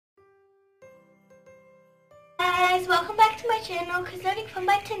guys, welcome back to my channel, Kids Learning Fun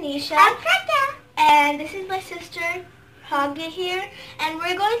by Tanisha. I'm Preta. And this is my sister, Hagya here. And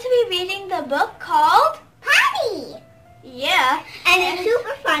we're going to be reading the book called Potty. Yeah. And it's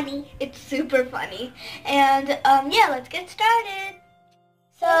super funny. It's super funny. And yeah, let's get started.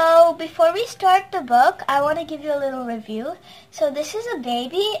 So before we start the book, I want to give you a little review. So this is a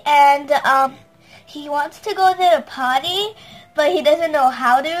baby and he wants to go to the potty, but he doesn't know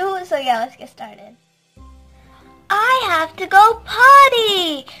how to. So yeah, let's get started. I have to go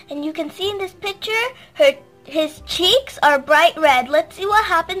potty! And you can see in this picture, his cheeks are bright red. Let's see what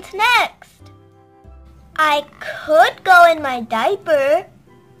happens next. I could go in my diaper.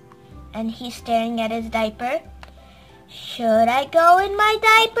 And he's staring at his diaper. Should I go in my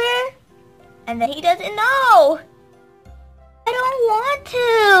diaper? And then he doesn't know. I don't want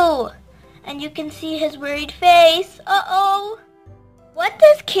to. And you can see his worried face. Uh-oh. What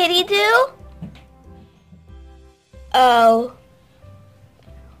does Kitty do? Oh.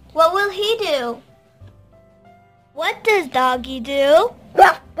 What will he do? What does Doggy do?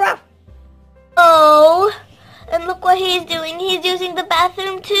 Ruff, ruff. Oh. And look what he's doing. He's using the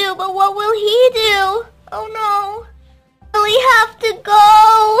bathroom too. But what will he do? Oh no. Will he have to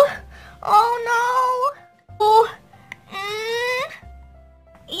go? Oh no. Oh.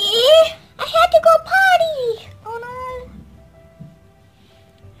 I had to go potty. Oh no.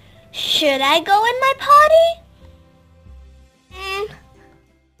 Should I go in my potty?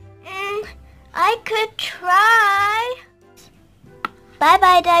 I could try.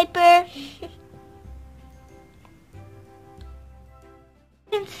 Bye-bye, diaper. You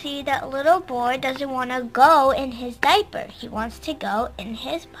can see that little boy doesn't want to go in his diaper. He wants to go in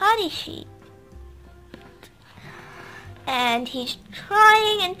his potty sheet. And he's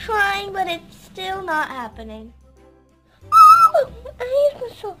trying and trying, but it's still not happening. Oh,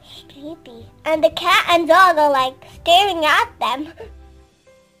 I'm so sleepy. And the cat and dog are like staring at them.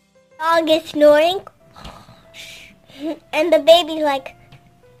 Dog is snoring. And the baby's like,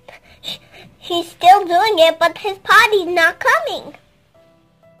 he's still doing it, but his potty's not coming.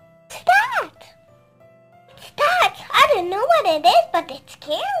 What's that? What's that? I don't know what it is, but it's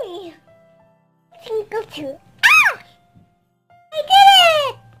scary. Go to. Ah! I did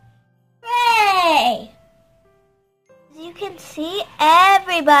it! Hooray! As you can see,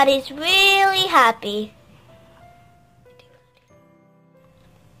 everybody's really happy.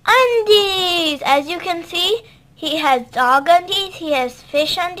 Undies! As you can see, he has dog undies, he has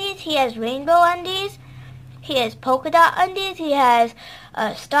fish undies, he has rainbow undies, he has polka dot undies, he has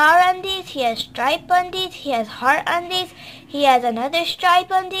star undies, he has stripe undies, he has heart undies, he has another stripe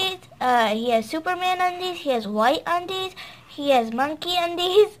undies, he has Superman undies, he has white undies, he has monkey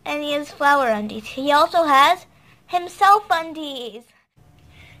undies, and he has flower undies. He also has himself undies.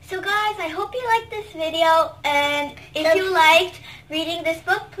 So guys, I hope you liked this video, and if you liked reading this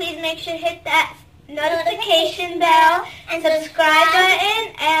book, please make sure to hit that notification bell and subscribe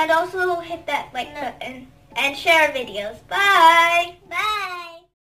button, and also hit that like button and share videos. Bye! Bye!